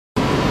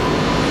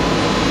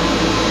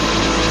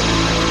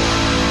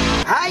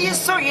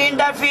in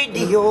the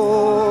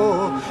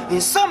video.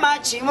 And so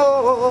much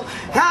more.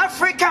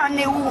 African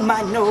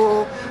woman,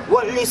 no.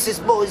 Well, this is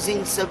boys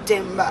in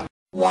September.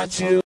 Want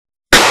you.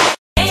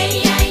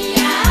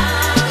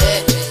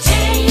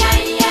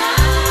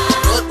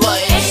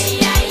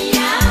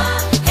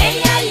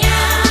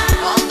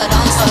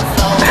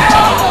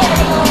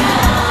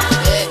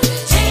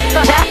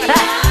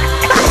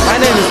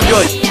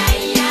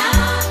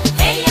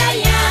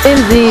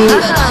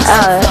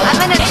 I'm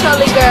an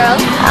actually girl.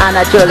 An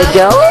actually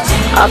girl?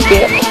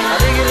 Okay.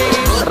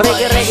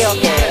 Reggae,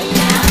 okay.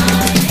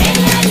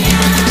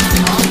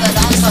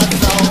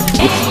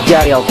 It's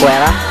Jerry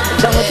Okwera.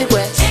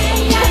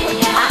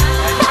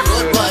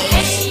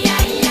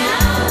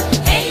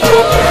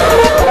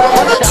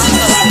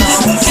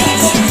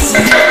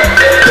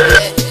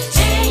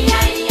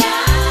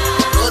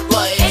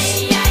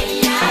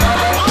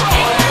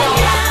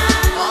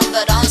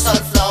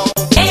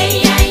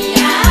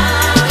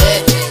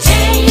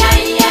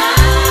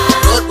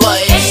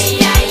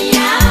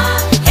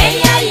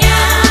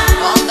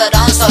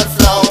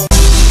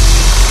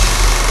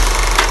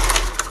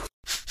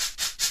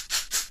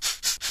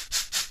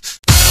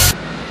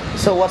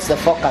 So what's the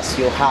focus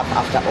you have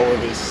after all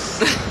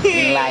this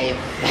in life?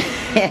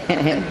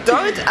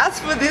 Don't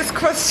ask me this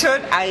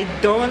question. I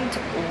don't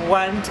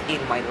want in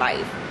my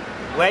life.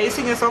 Where are you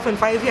seeing yourself in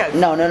 5 years?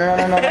 No, not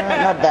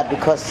that,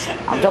 because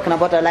I'm talking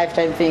about a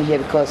lifetime thing here,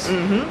 because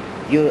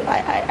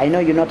I know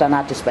you're not an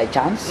artist by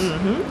chance.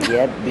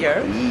 Yeah,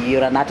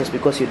 you're an artist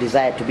because you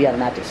desire to be an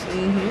artist.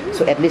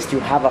 So at least you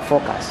have a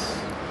focus.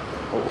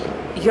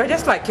 You're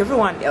just like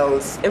everyone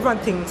else. Everyone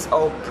thinks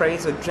or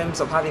prays or dreams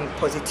of having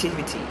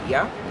positivity,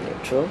 yeah?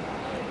 True.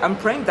 I'm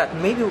praying that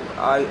maybe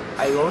I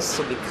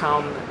also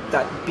become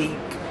that big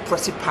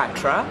Prossy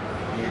Patra.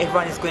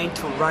 Everyone is going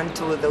to run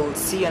to, they will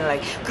see and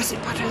like, Prossy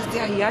Patra is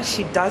there, yeah,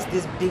 she does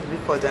this big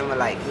record. I'm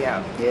like,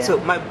 yeah. So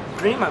my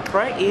dream, my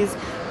prayer is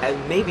I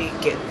maybe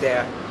get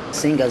there.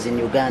 Singers in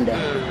Uganda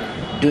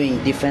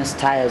doing different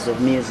styles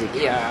of music.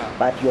 Yeah.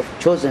 But you've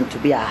chosen to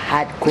be a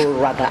hardcore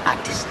reggae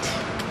artist.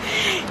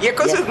 Yeah,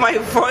 because with my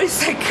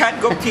voice, I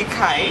can't go peak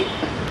high.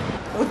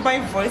 With my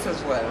voice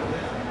as well,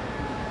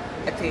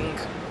 I think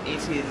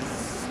it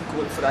is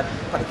good for that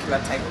particular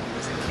type of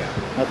music, yeah.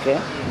 Okay.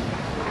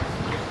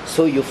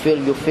 So you feel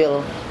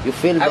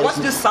I want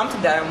to do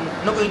something that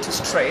I'm not going to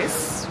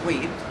stress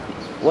with.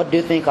 What do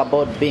you think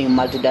about being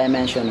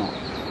multidimensional?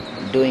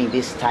 Doing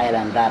this style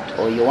and that,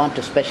 or you want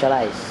to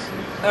specialize?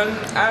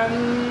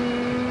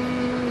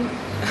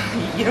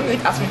 You don't going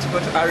to ask me to go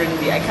to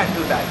R&B. I can't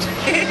do that.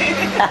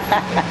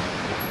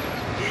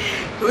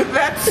 With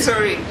that,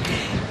 sorry.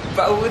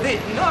 But with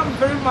it, no, I'm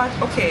very much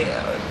okay.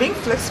 Being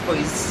flexible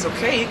is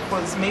okay,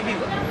 because maybe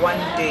one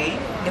day,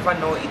 never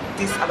know,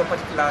 this other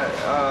particular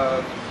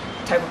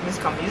type of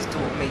music I'm used to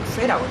may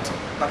fade out.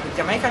 But with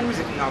Jamaican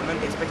music now, I'm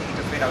not expecting it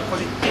to fade out,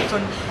 because it keeps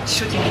on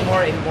shooting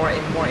more and more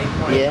and more and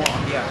more. Yeah. And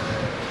more. Yeah.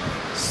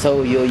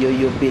 So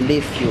you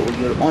believe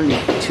you're only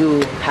too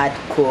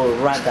hardcore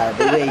reggae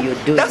the way you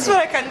do. That's what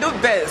I can do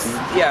best.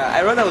 Yeah,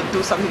 I rather would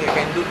do something I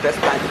can do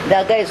best than. There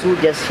are guys who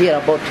just hear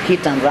about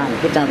hit and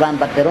run,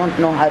 but they don't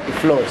know how to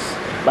flows.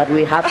 But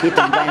we have hit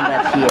and run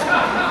right here.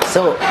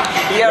 So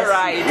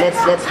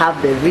let's have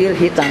the real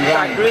hit and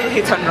run. Like real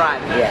hit and run.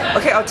 Yeah.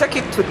 Okay, I'll take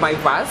it with my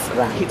verse.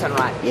 Right. Hit and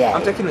run. Yeah.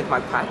 I'm taking with my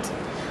part.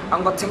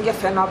 I'm gonna tell you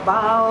fan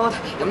about.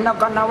 I'm not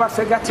gonna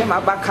forget him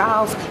my back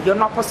house. You're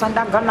not person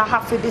that gonna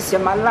have to this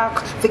in my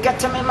luck. Forget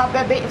him my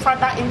baby if I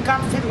that in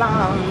can feel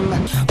long.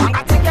 I'm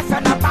gonna tell you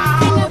fan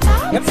about.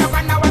 I'm not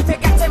gonna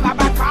forget him my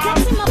back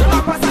house. You're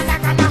not person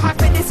that gonna have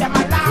to this in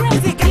my luck.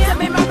 Forget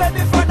him my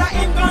baby for that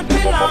in can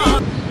feel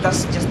long.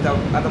 That's just the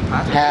other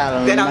part.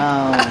 Hell then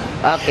no.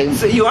 Okay.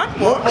 So you want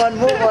more?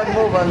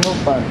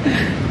 Move on.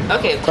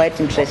 Okay. Quite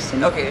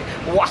interesting. Okay.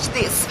 Watch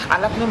this. I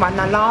left me man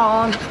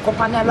alone.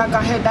 Companela go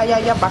ahead,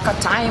 yeah, back a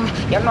time.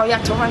 You know you're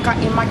to rank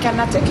in my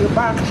cannot take you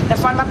back. The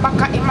fall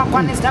back in my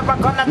one is never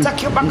gonna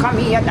take you back on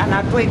me and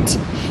I do it.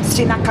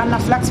 See na kana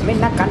flex, me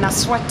na kana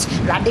sweat.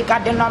 Lady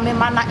God you know me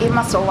man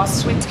ima so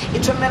sweet.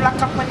 It will me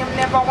like up when you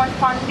never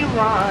went on the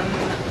run.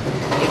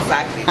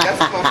 Exactly. That's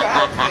my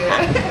fact.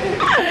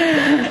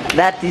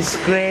 That is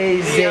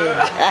crazy.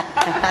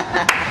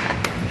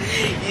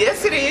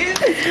 Yes, it is.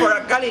 For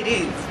a girl, it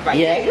is. But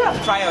yeah, you have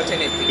to try out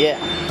anything. Yeah.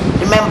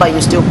 Remember,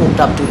 you still hooked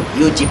up to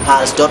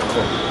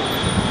ugpals.com.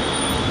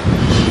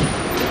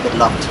 Keep it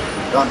locked.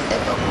 Don't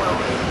ever go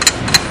away.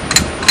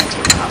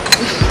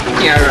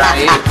 Yeah,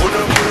 right.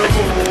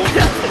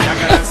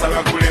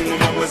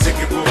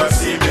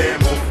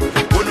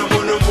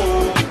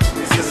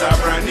 This is a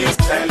brand new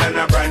style and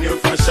a brand new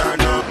fashion.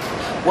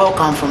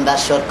 Welcome from that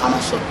short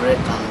commercial break,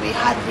 and we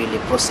had really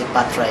Prossy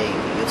Patra.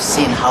 You've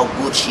seen how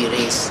good she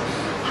is,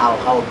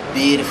 how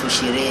beautiful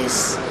she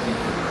is.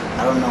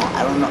 I don't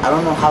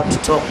know how to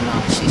talk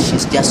now.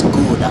 She's just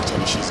good.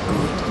 Actually, she's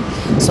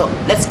good. So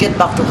let's get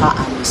back to her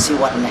and we see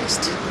what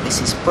next.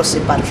 This is Prossy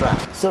Patra.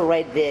 So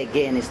right there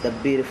again is the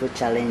beautiful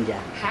challenger.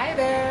 Hi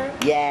there.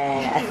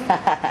 Yeah.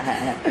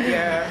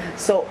 Yeah.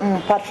 So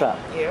Patra.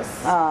 Yes.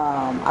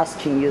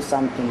 Asking you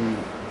something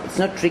It's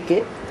not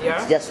tricky. Yeah.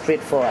 It's just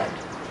straightforward.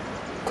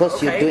 Because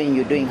Okay.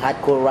 you're doing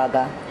hardcore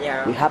raga.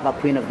 Yeah. We have a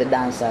queen of the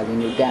dancers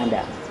in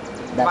Uganda.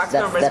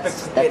 Maximum respect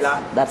to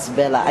Bella. That's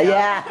Bella.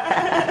 Yeah.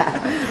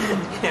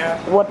 Yeah.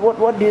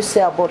 What do you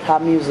say about her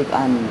music,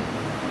 and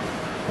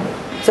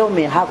tell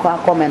me her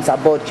comments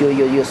about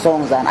your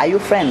songs, and are you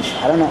friends?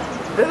 I don't know.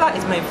 Bella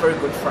is my very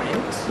good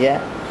friend.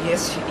 Yeah.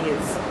 Yes, she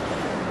is.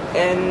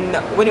 And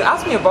when you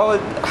ask me about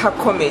her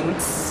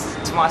comments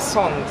to my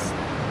songs,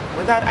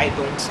 with that I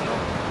don't know.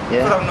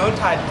 Yeah. Because I've not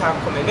had her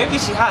comment. Maybe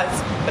she has,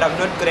 but I've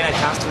not gotten a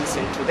chance to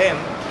listen to them.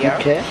 Yeah.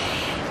 Okay.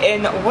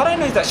 And what I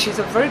know is that she's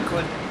a very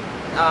good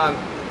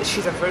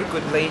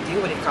lady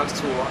when it comes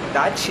to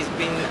that. She's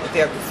been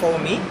there before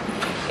me,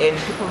 and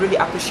people really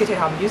appreciated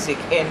her music.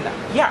 And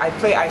yeah,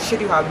 I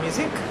schedule her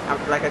music.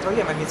 Like I told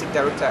you, I'm a music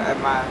director at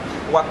my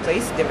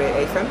workplace,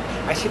 WFM.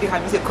 I schedule her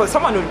music because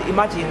someone would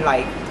imagine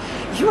like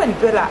you and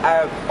Bella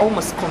are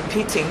almost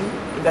competing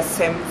in the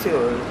same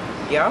field,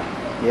 yeah.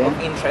 Of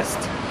interest.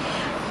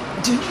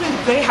 Do you really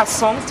play her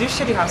songs? Do you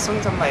schedule her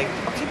songs? I'm like,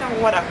 okay, now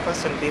what a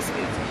question this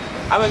is.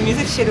 I'm a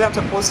music scheduler. I'm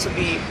supposed to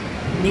be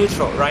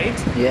neutral, right?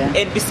 Yeah.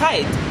 And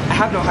besides, I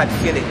have no hard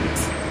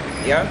feelings.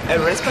 Yeah. I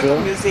respect her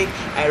music.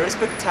 I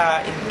respect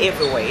her in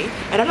every way,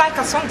 and I like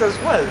her songs as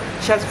well.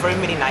 She has very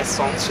many nice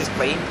songs she's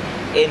played,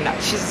 and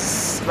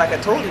she's, like I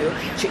told you,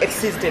 she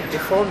existed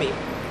before me,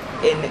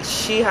 and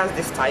she has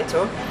this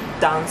title,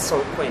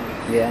 Dancehall Queen.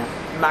 Yeah.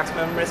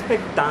 Maximum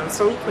respect,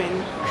 Dancehall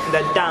Queen,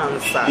 the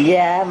dancer.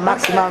 Yeah,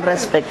 maximum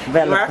respect,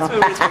 Bella.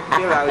 Maximum respect,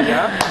 Bella,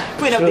 yeah.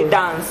 Queen of the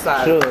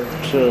dancer.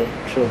 True.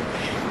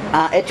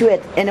 At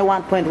any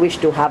one point wish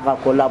to have a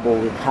collab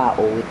with her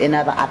or with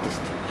another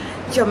artist?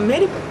 Yeah,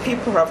 many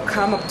people have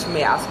come up to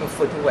me asking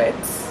for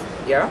duets,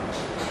 yeah.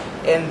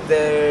 And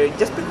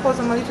just because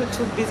I'm a little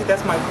too busy,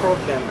 that's my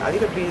problem. A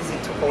little busy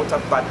to hold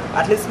up, but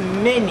at least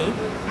many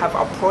have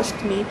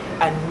approached me,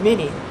 and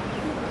many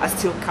are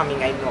still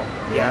coming, I know.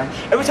 Yeah.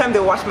 Every time they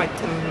watch my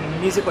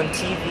music on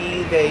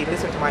TV, they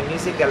listen to my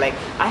music, they're like,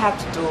 I have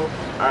to do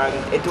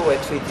a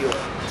duet with you.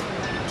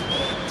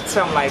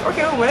 So I'm like,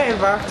 okay,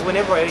 whenever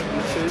you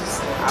choose,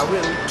 I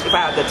will, if I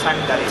have the time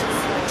that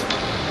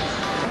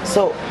is.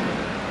 So,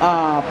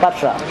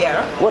 Patra,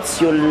 yeah. What's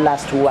your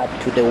last word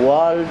to the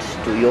world,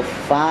 to your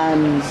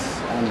fans?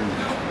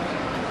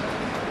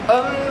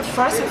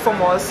 First and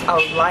foremost, I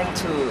would like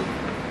to,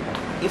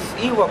 if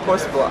it were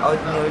possible, I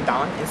would kneel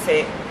down and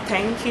say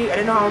thank you. I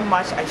don't know how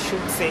much I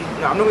should say.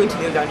 No, I'm not going to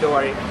kneel down, don't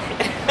worry.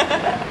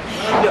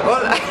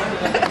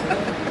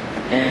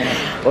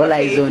 All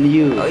eyes on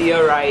you. Oh,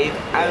 you're right.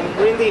 I'm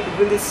really,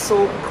 really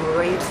so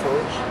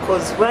grateful,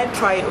 because when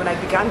I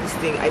began this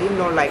thing, I didn't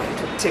know like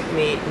it would take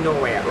me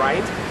nowhere,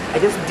 right? I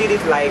just did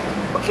it like,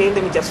 okay,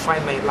 let me just try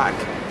my luck.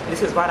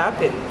 This is what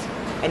happened.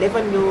 I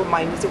never knew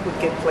my music would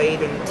get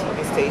played on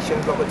TV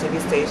stations, local TV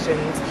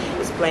stations.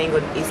 It's playing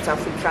on East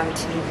African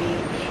TV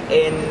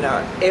and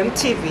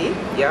MTV.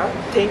 Yeah,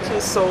 thank you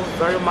so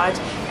very much.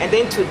 And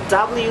then to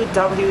www.ugpals.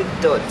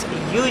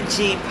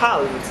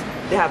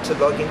 They have to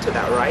log into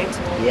that, right?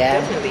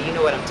 Yeah. Definitely, you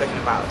know what I'm talking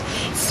about.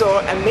 So,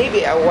 and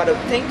maybe I want to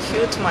thank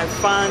you to my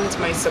fans,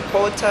 my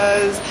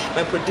supporters,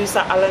 my producer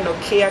Alan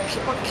Okia.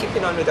 Keep on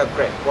keeping on with the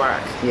great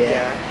work.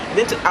 Yeah. And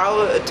then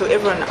to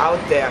everyone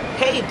out there,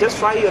 hey, just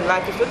try your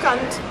luck. If you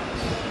can't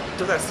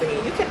do that singing,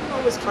 you can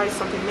always try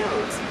something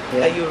else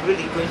that you're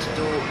really going to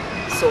do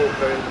so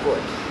very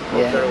good,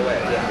 or very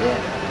well. Yeah.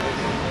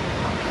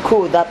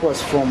 Cool, that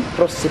was from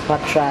Prossy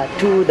Patra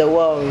to the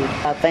world.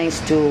 Thanks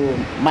to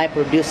my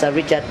producer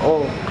Richard.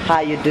 Oh, how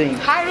are you doing?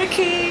 Hi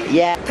Ricky.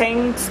 Yeah.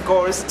 Thanks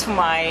goes to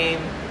my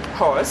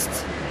host,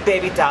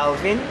 Baby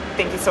Dalvin.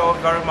 Thank you so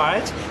very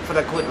much for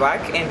the good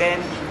work. And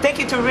then thank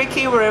you to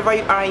Ricky wherever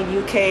you are in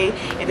UK.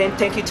 And then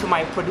thank you to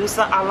my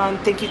producer Alan.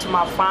 Thank you to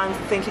my fans.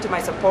 Thank you to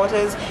my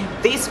supporters.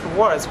 This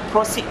was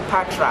Prossy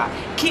Patra.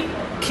 Keep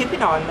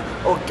keeping on,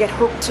 or get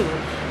hooked to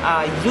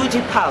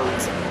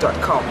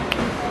ugpals.com.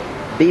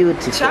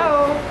 Beautiful.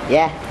 Ciao.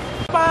 Yeah.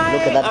 Bye.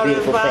 Look at that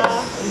beautiful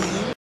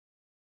face.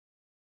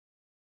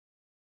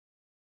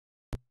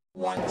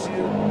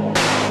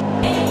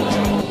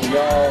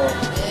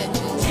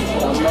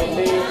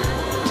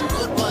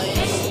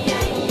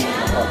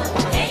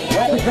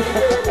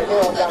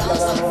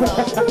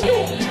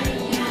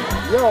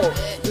 Yo,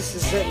 this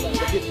is Heya,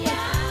 the hitman.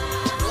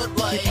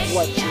 Keep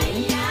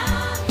watching.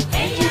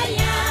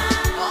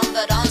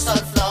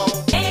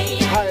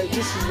 Hi,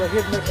 this is the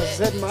hitmaker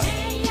Zedman.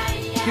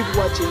 Keep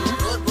watching.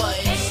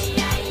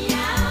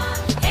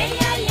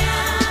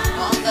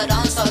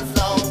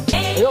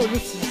 Yo,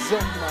 this is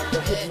Zedman, the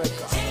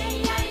hitmaker.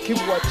 Keep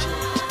watching.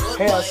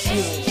 Heya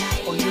series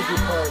on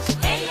YouTube Pulse.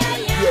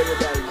 Yeah,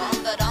 everybody.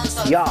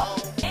 Yo.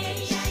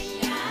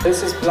 This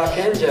is Black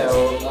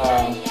Angel.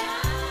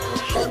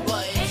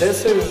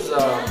 This is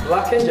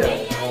Black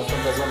Angel from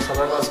the Zone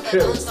Survivors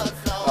crew.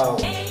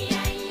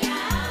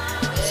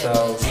 So,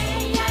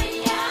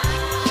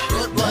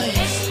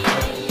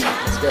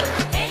 let's go.